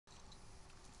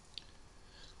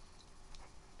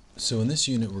So in this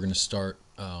unit, we're going to start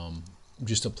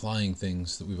just applying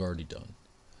things that we've already done.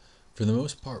 For the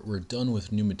most part, we're done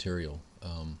with new material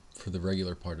for the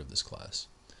regular part of this class.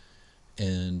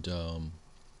 And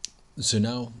so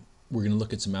now we're going to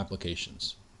look at some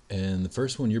applications. And the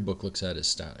first one your book looks at is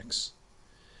statics.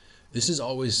 This has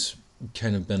always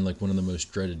kind of been like one of the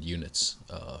most dreaded units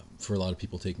for a lot of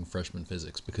people taking freshman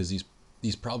physics, because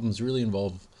these problems really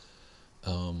involve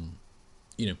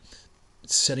you know,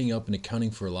 setting up and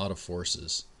accounting for a lot of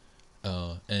forces.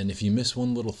 And if you miss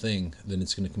one little thing, then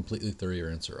it's going to completely throw your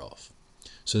answer off.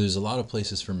 So there's a lot of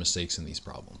places for mistakes in these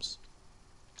problems.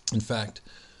 In fact,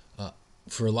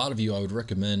 for a lot of you, I would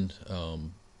recommend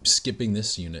skipping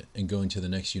this unit and going to the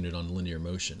next unit on linear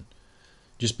motion,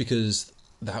 just because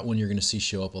that one you're going to see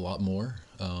show up a lot more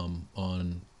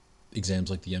on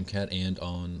exams like the MCAT and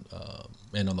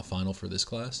on the final for this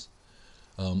class.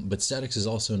 But statics is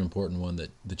also an important one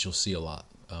that you'll see a lot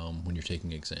when you're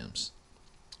taking exams.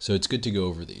 So it's good to go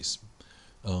over these.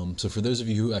 So for those of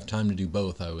you who have time to do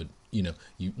both, I would, you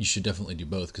should definitely do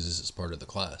both, because this is part of the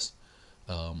class.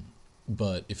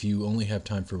 But if you only have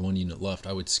time for one unit left,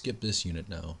 I would skip this unit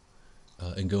now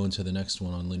and go into the next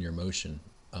one on linear motion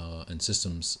and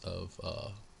systems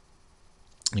of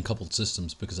and coupled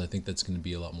systems, because I think that's going to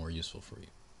be a lot more useful for you.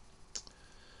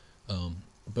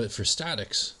 But for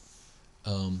statics,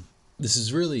 this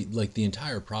is really like the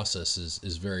entire process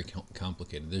is very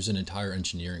complicated. There's an entire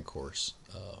engineering course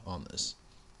on this,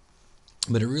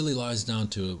 but it really lies down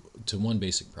to one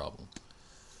basic problem.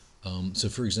 So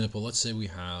for example, let's say we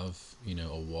have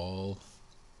a wall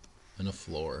and a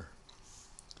floor,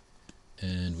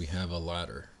 and we have a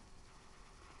ladder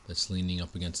that's leaning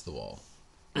up against the wall.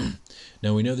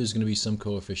 Now we know there's going to be some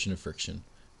coefficient of friction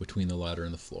between the ladder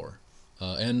and the floor,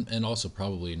 and also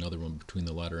probably another one between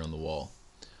the ladder and the wall,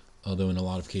 although in a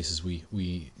lot of cases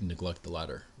we neglect the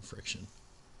ladder friction.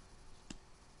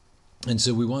 And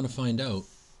so we want to find out,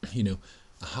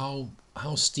 how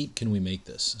steep can we make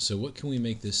this? So what can we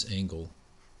make this angle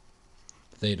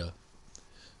theta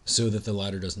so that the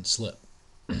ladder doesn't slip?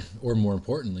 Or more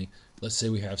importantly, let's say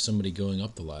we have somebody going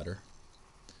up the ladder,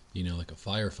 like a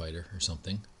firefighter or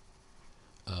something,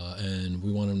 and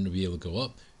we want him to be able to go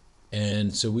up.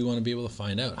 And so we want to be able to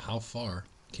find out how far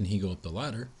can he go up the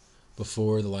ladder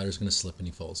before the ladder is going to slip and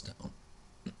he falls down.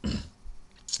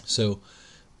 So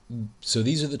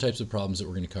these are the types of problems that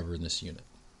we're going to cover in this unit.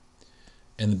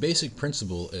 And the basic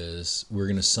principle is we're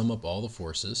going to sum up all the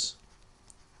forces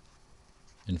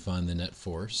and find the net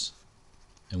force,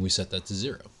 and we set that to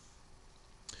 0,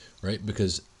 right?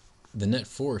 Because the net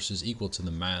force is equal to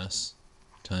the mass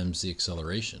times the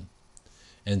acceleration.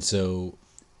 And so,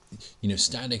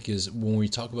 static is, when we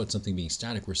talk about something being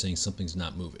static, we're saying something's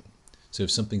not moving. So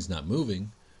if something's not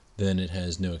moving, then it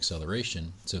has no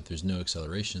acceleration. So if there's no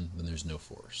acceleration, then there's no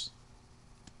force.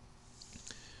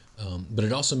 But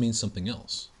it also means something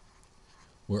else.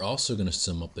 We're also going to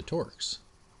sum up the torques.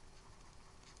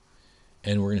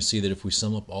 And we're going to see that if we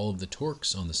sum up all of the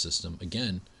torques on the system,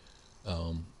 again,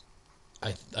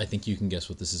 I think you can guess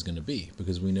what this is going to be,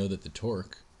 because we know that the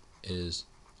torque is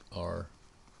R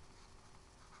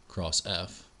cross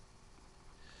F.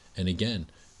 And again,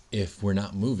 if we're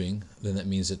not moving, then that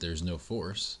means that there's no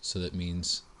force. So that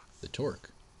means the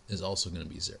torque is also going to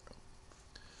be 0.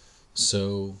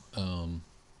 So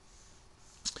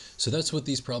that's what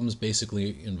these problems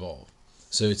basically involve.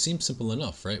 So it seems simple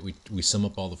enough, right? We sum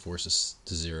up all the forces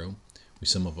to 0. We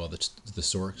sum up all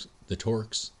the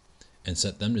torques and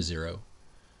set them to 0.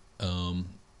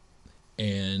 And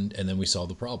then we solve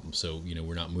the problem. So,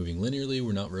 we're not moving linearly,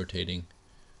 we're not rotating.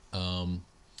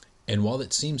 And while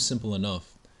it seems simple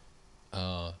enough,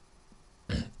 and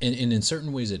in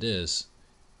certain ways it is,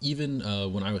 even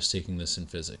when I was taking this in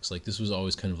physics, like this was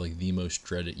always kind of like the most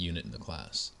dreaded unit in the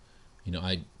class.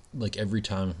 Like every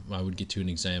time I would get to an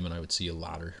exam and I would see a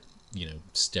ladder,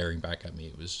 staring back at me,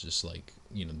 it was just like,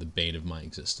 the bane of my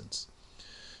existence.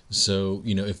 So,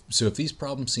 if these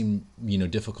problems seem,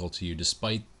 difficult to you,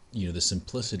 despite, the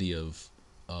simplicity of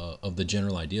the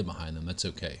general idea behind them, that's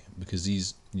okay, because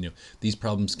these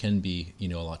problems can be, a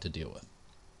lot to deal with.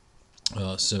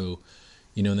 So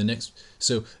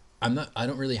I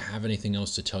don't really have anything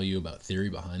else to tell you about theory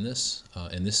behind this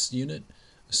in this unit.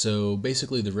 So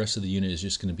basically the rest of the unit is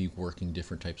just going to be working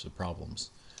different types of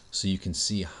problems, so you can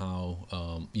see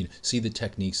how see the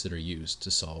techniques that are used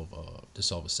to solve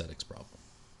a statics problem.